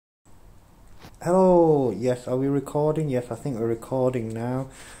Hello, yes, are we recording? Yes, I think we're recording now.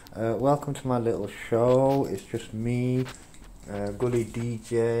 Welcome to my little show. It's just me, Gully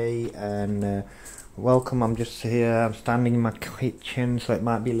DJ, and welcome. I'm just here, I'm standing in my kitchen, so it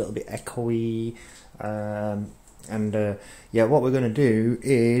might be a little bit echoey. Yeah, what we're going to do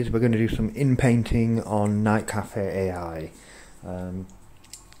is we're going to do some inpainting on Nightcafe AI.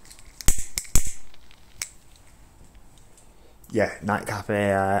 Yeah, Nightcafe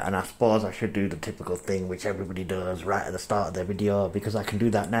AI, and I suppose I should do the typical thing which everybody does right at the start of their video, because I can do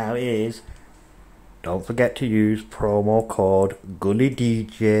that now, is don't forget to use promo code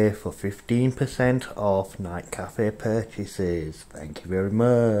GullyDJ for 15% off Nightcafe purchases. Thank you very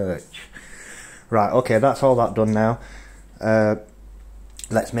much. Right, okay, that's all that done now.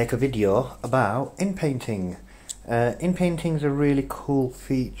 Let's make a video about inpainting. Inpainting is a really cool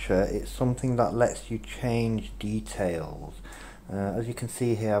feature. It's something that lets you change details. As you can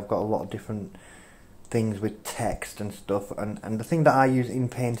see here, I've got a lot of different things with text and stuff, and the thing that I use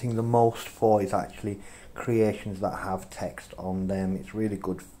inpainting the most for is actually creations that have text on them. It's really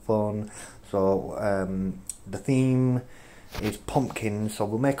good fun. So the theme is pumpkins, so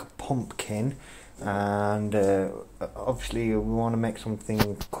we'll make a pumpkin, and obviously we want to make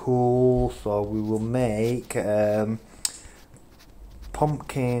something cool, so we will make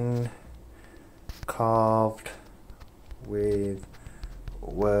pumpkin carved with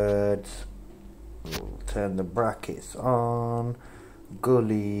words. We'll turn the brackets on.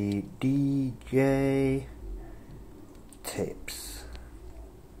 Gully DJ tips.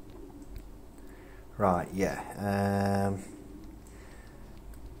 Right, yeah.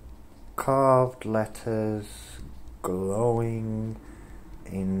 Carved letters glowing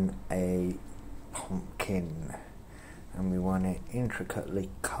in a pumpkin, and we want it intricately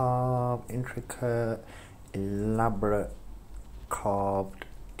carved, elaborate carved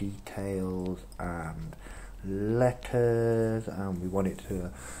details and letters, and we want it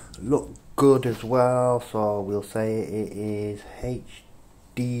to look good as well, so we'll say it is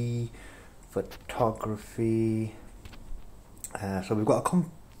HD photography. So we've got a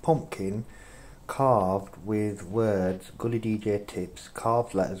pumpkin carved with words, Gully DJ tips,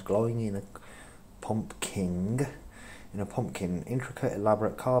 carved letters glowing in a pumpkin, intricate,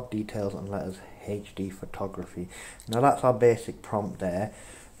 elaborate carved details and letters, HD photography. Now that's our basic prompt there.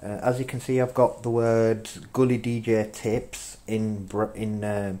 As you can see, I've got the words Gully DJ tips in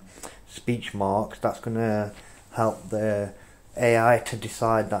speech marks. That's going to help the AI to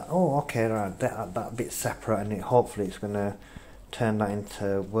decide that, oh, okay, right, that bit's separate, and hopefully it's going to turn that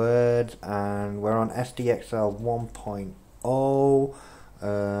into words. And we're on SDXL 1.0.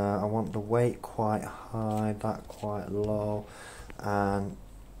 I want the weight quite high, that quite low, and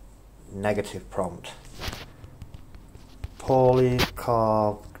negative prompt. Poorly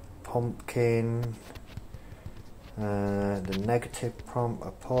carved pumpkin. The negative prompt,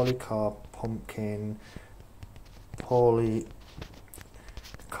 a poorly carved pumpkin, poorly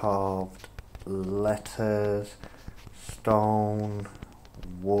carved letters, stone,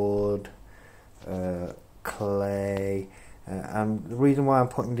 wood, clay. And the reason why I'm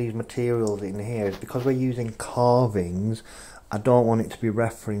putting these materials in here is because we're using carvings. I don't want it to be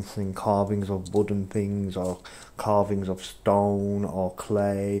referencing carvings of wooden things or carvings of stone or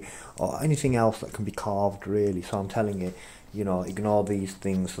clay or anything else that can be carved, really. So I'm telling it, you know, ignore these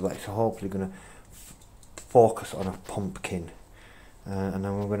things, so that it's hopefully going to focus on a pumpkin. And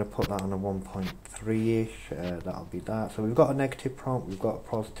then we're going to put that on a 1.3-ish. That'll be that. So we've got a negative prompt, we've got a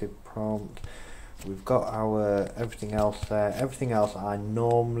positive prompt, we've got our everything else there. Everything else I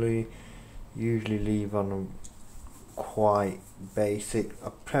usually leave on a quite basic.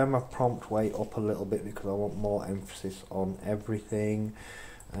 I turn my prompt weight up a little bit because I want more emphasis on everything.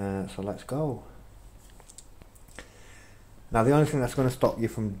 So let's go. Now the only thing that's going to stop you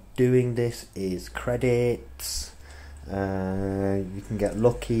from doing this is credits. You can get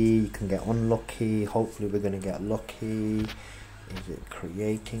lucky, you can get unlucky. Hopefully we're going to get lucky. Is it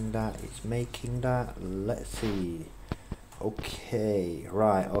creating that? It's making that. Let's see. Okay,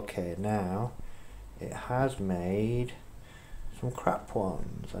 right, okay, now it has made some crap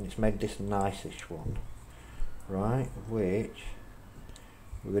ones, and it's made this nice-ish one, right, which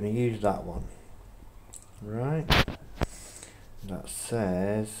we're going to use that one, right, that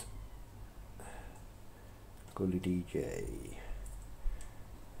says Gully DJ,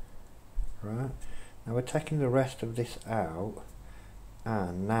 right. Now we're taking the rest of this out,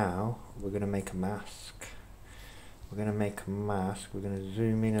 and now we're going to make a mask. We're going to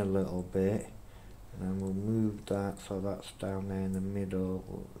zoom in a little bit, and then we'll move that so that's down there in the middle.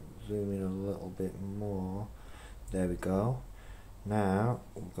 We'll zoom in a little bit more. There we go. Now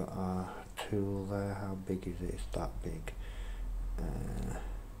we've got our tool there. How big is it? It's that big.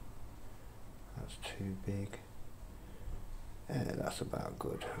 That's too big. That's about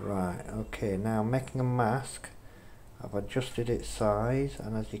good. Right, okay, now making a mask. I've adjusted its size,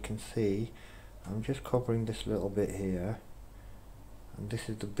 and as you can see, I'm just covering this little bit here, and this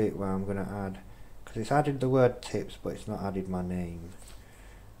is the bit where I'm going to add, because it's added the word tips, but it's not added my name,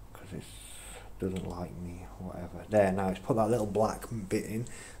 because it doesn't like me, whatever. There, now it's put that little black bit in.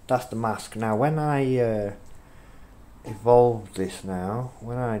 That's the mask. Now when I evolve this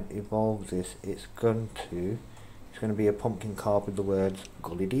it's going to be a pumpkin carved with the words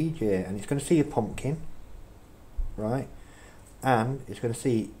Gully DJ, and it's going to see a pumpkin, right, and it's going to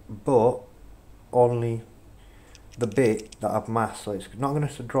see, but only the bit that I've masked, so it's not going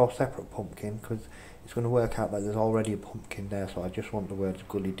to draw a separate pumpkin, because it's going to work out that there's already a pumpkin there. So I just want the words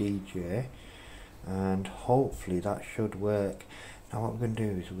Gully DJ, and hopefully that should work. Now what we're going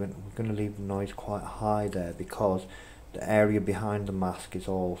to do is we're going to leave the noise quite high there, because the area behind the mask is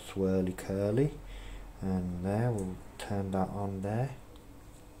all swirly curly, and there, we'll turn that on there.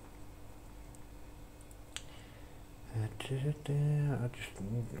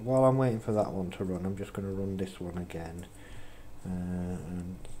 While I'm waiting for that one to run, I'm just going to run this one again,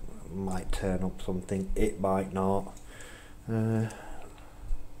 and might turn up something, it might not. Now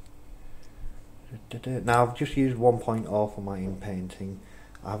I've just used 1.0 for my inpainting.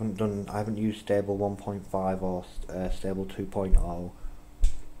 I haven't used stable 1.5 or stable 2.0.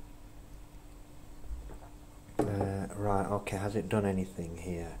 Right, okay, has it done anything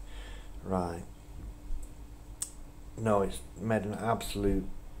here? Right. No, it's made an absolute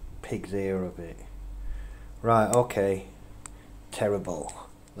pig's ear of it. Right, okay. Terrible.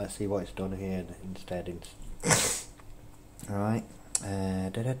 Let's see what it's done here instead. Alright.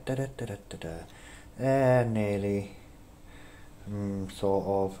 Nearly. Sort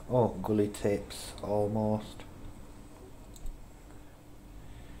of. Oh, Gully tips, almost.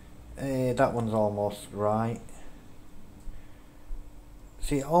 That one's almost right.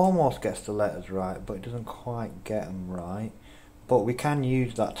 See, it almost gets the letters right, but it doesn't quite get them right. But we can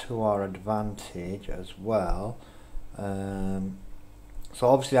use that to our advantage as well. So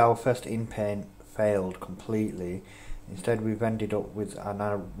obviously our first inpaint failed completely. Instead we've ended up with, and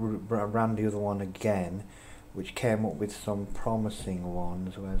I ran the other one again, which came up with some promising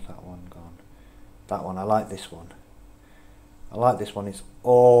ones. Where's that one gone? That one, I like this one. I like this one, it's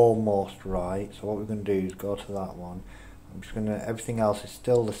almost right. So what we're going to do is go to that one. I'm just going to, everything else is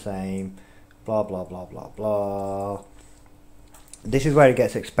still the same, blah blah blah blah blah. This is where it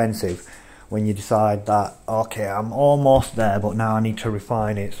gets expensive, when you decide that, okay, I'm almost there, but now I need to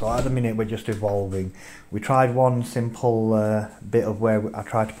refine it. So at the minute we're just evolving. We tried one simple bit of where I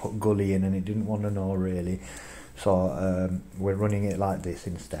tried to put Gully in, and it didn't want to know really. So we're running it like this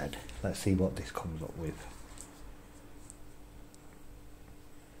instead. Let's see what this comes up with.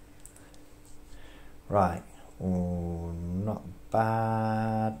 Right. Oh, not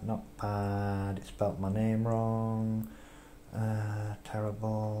bad, not bad. It spelt my name wrong.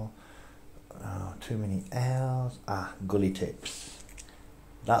 Terrible. Oh, too many L's. Gully tips.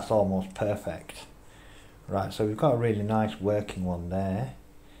 That's almost perfect. Right, so we've got a really nice working one there.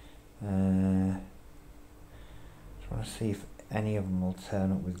 Just want to see if any of them will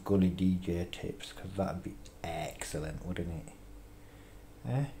turn up with Gully DJ tips, because that'd be excellent, wouldn't it?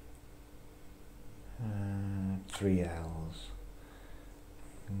 3 L's.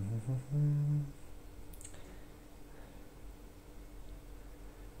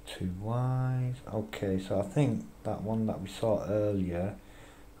 2 Y's. Okay, so I think that one that we saw earlier,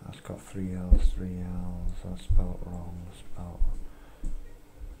 that's got 3 L's, 3 L's. That's spelled wrong. Spelled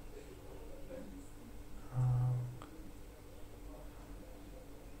wrong.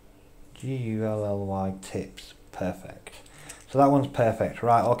 Gully tips. Perfect. So that one's perfect.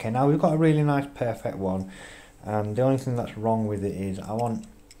 Right, okay, now we've got a really nice perfect one, and the only thing that's wrong with it is I want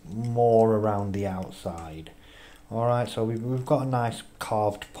more around the outside. Alright, so we've got a nice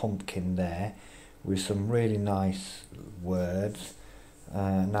carved pumpkin there with some really nice words.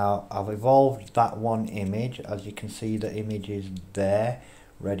 Now I've evolved that one image. As you can see, the image is there,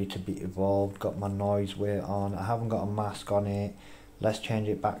 ready to be evolved. Got my noise weight on. I haven't got a mask on it. Let's change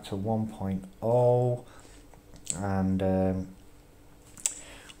it back to 1.0, and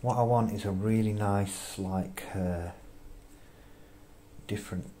what I want is a really nice, like,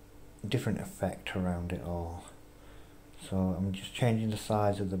 different effect around it all. So I'm just changing the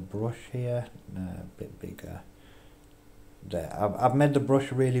size of the brush here, a bit bigger. There, I've made the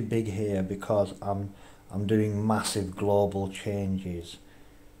brush really big here because I'm doing massive global changes.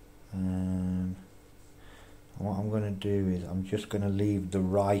 And what I'm going to do is I'm just going to leave the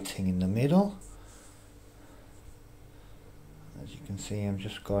writing in the middle. As you can see, I'm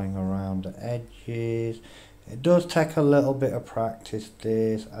just going around the edges. It does take a little bit of practice,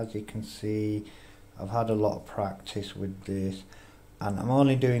 this. As you can see, I've had a lot of practice with this, and I'm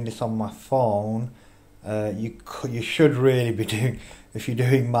only doing this on my phone. You should really be doing, if you're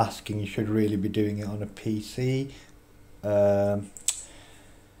doing masking, you should really be doing it on a PC.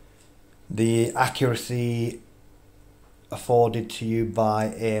 The accuracy afforded to you by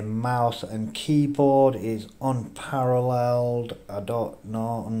a mouse and keyboard is unparalleled. I don't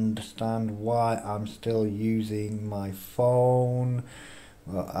understand why I'm still using my phone.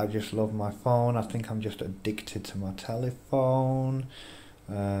 Well, I just love my phone. I think I'm just addicted to my telephone.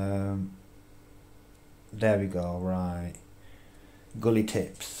 There we go, right. Gully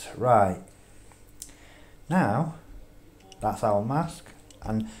tips, right. Now, that's our mask,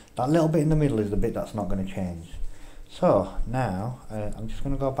 and that little bit in the middle is the bit that's not going to change. So now, I'm just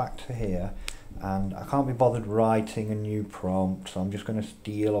going to go back to here, and I can't be bothered writing a new prompt, so I'm just going to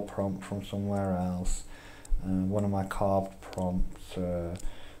steal a prompt from somewhere else. One of my carved prompts,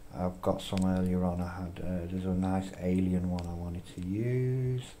 I've got some earlier on. I had, there's a nice alien one I wanted to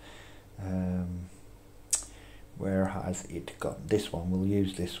use. Where has it got? This one, we'll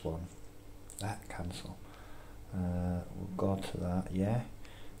use this one. Cancel. We'll go to that, yeah.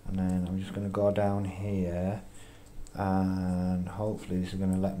 And then I'm just going to go down here, and hopefully this is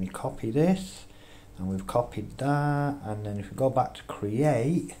going to let me copy this. And we've copied that, and then if we go back to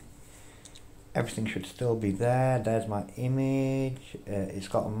create, everything should still be there. There's my image. It's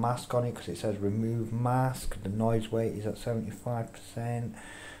got a mask on it because it says remove mask. The noise weight is at 75%.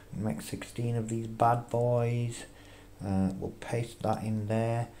 Make 16 of these bad boys. We'll paste that in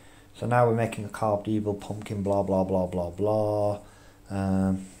there. So now we're making a carved evil pumpkin, blah blah blah blah blah.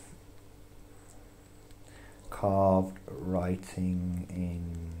 Carved writing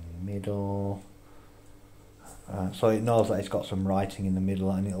in middle. So it knows that it's got some writing in the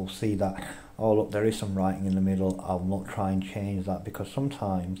middle, and it'll see that, oh look, there is some writing in the middle. I'll not try and change that, because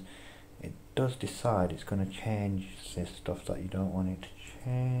sometimes it does decide it's going to change this stuff that you don't want it to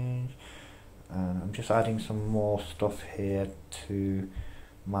change. And I'm just adding some more stuff here to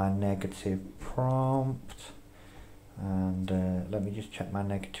my negative prompt, and let me just check my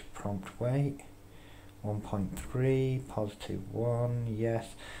negative prompt weight. 1.3, positive 1, yes.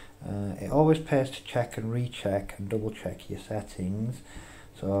 It always pays to check and recheck and double check your settings.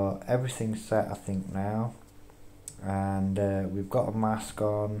 So everything's set, I think, now. And we've got a mask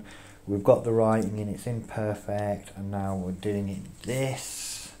on, we've got the writing in, it's imperfect, and now we're doing it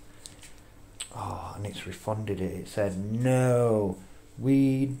this. Oh, and it's refunded it. It said, no,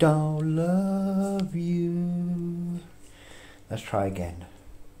 we don't love you. Let's try again.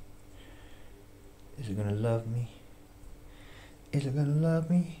 Is it gonna love me? Is it gonna love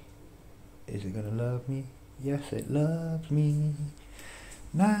me? Is it gonna love me? Yes, it loves me.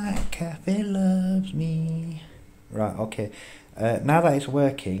 Nightcafe loves me. Right, okay. Now that it's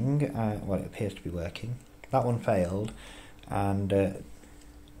working, well, it appears to be working. That one failed, and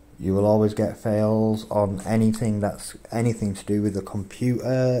you will always get fails on anything that's anything to do with the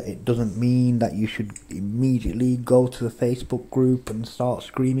computer. It doesn't mean that you should immediately go to the Facebook group and start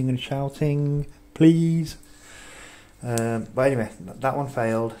screaming and shouting, please. But anyway, that one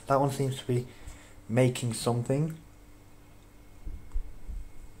failed. That one seems to be making something.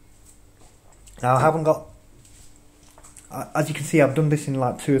 Now I haven't got, as you can see, I've done this in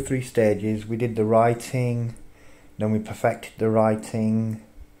like 2 or 3 stages. We did the writing, then we perfected the writing,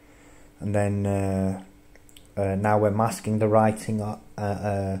 and then now we're masking the writing.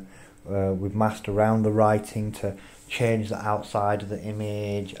 We've masked around the writing to change the outside of the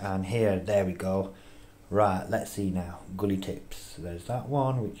image, and here, there we go. Right, let's see now. Gully tips. There's that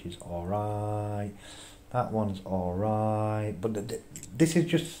one, which is alright. That one's alright. But this is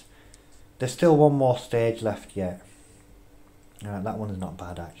just, there's still one more stage left yet. That one is not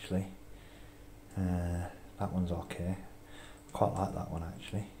bad, actually. That one's okay. Quite like that one,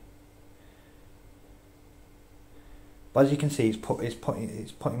 actually. But as you can see, it's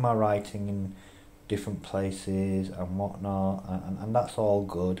putting my writing in different places and whatnot, and that's all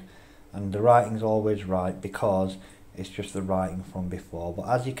good. And the writing's always right because it's just the writing from before. But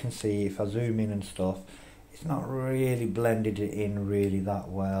as you can see, if I zoom in and stuff, it's not really blended it in really that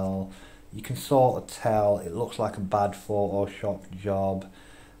well. You can sort of tell it looks like a bad Photoshop job,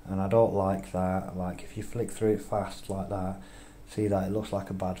 and I don't like that. Like if you flick through it fast like that, see that it looks like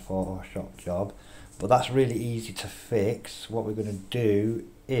a bad Photoshop job. But that's really easy to fix. What we're going to do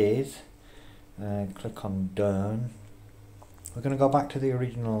is click on done. We're going to go back to the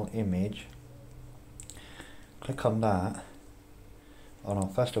original image, click on that. Oh no,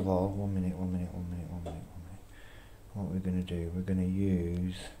 first of all, one minute. What we're going to do, we're going to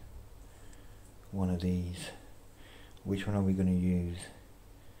use one of these. Which one are we going to use?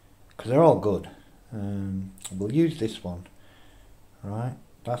 Because they're all good. We'll use this one. Right,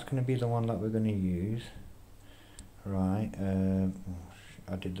 that's going to be the one that we're going to use. Right,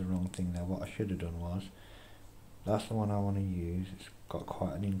 I did the wrong thing there. What I should have done was, that's the one I want to use. It's got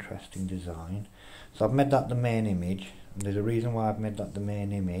quite an interesting design. So I've made that the main image. And there's a reason why I've made that the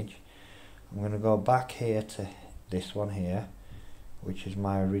main image. I'm going to go back here to this one here, which is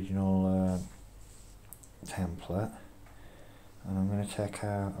my original template. And I'm going to take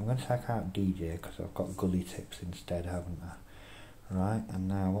out DJ because I've got gully tips instead, haven't I? Right, and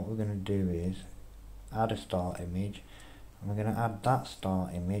now what we're going to do is add a start image, and we're going to add that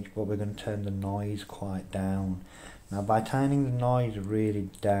start image, but we're going to turn the noise quite down. Now by turning the noise really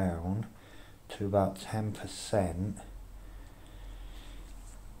down to about 10%,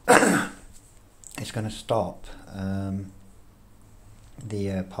 it's going to stop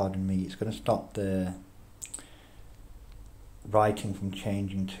it's going to stop the writing from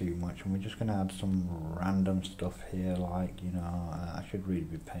changing too much, and we're just going to add some random stuff here, like, you know, I should really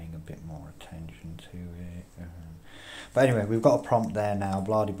be paying a bit more attention to it. But anyway, we've got a prompt there now,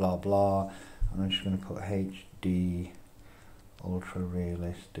 blah de blah blah, and I'm just going to put HD, ultra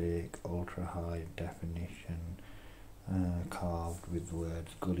realistic, ultra high definition, carved with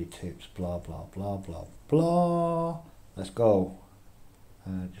words, gully tips, blah blah blah blah blah. Let's go.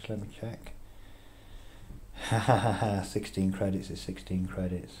 Just let me check. 16 credits is 16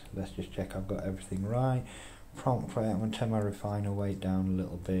 credits. Let's just check I've got everything right. Prompt rate, I'm going to turn my refiner weight down a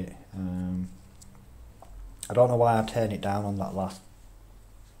little bit. I don't know why I turn it down on that last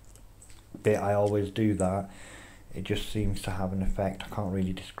bit. I always do that. It just seems to have an effect. I can't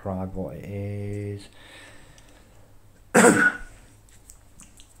really describe what it is.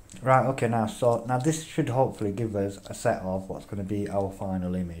 Right, okay, now this should hopefully give us a set of what's going to be our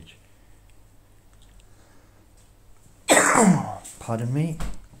final image. Pardon me.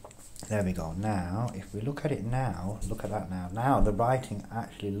 There we go. Now, if we look at it now, look at that now. Now the writing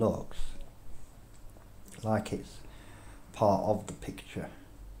actually looks like it's part of the picture.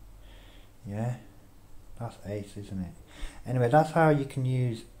 Yeah, that's ace, isn't it? Anyway, that's how you can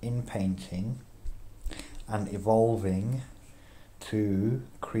use inpainting and evolving to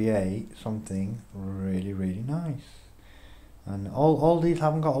create something really, really nice. And all these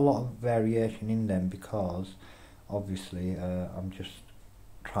haven't got a lot of variation in them because obviously I'm just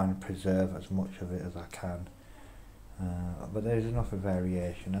trying to preserve as much of it as I can, but there's enough of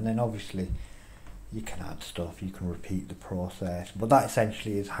variation. And then obviously you can add stuff, you can repeat the process, but that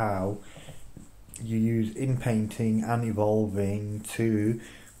essentially is how you use inpainting and evolving to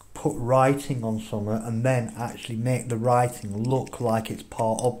put writing on something and then actually make the writing look like it's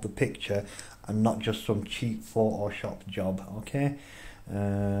part of the picture and not just some cheap Photoshop job. Okay,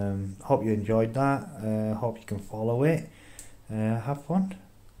 hope you enjoyed that. Hope you can follow it. Have fun.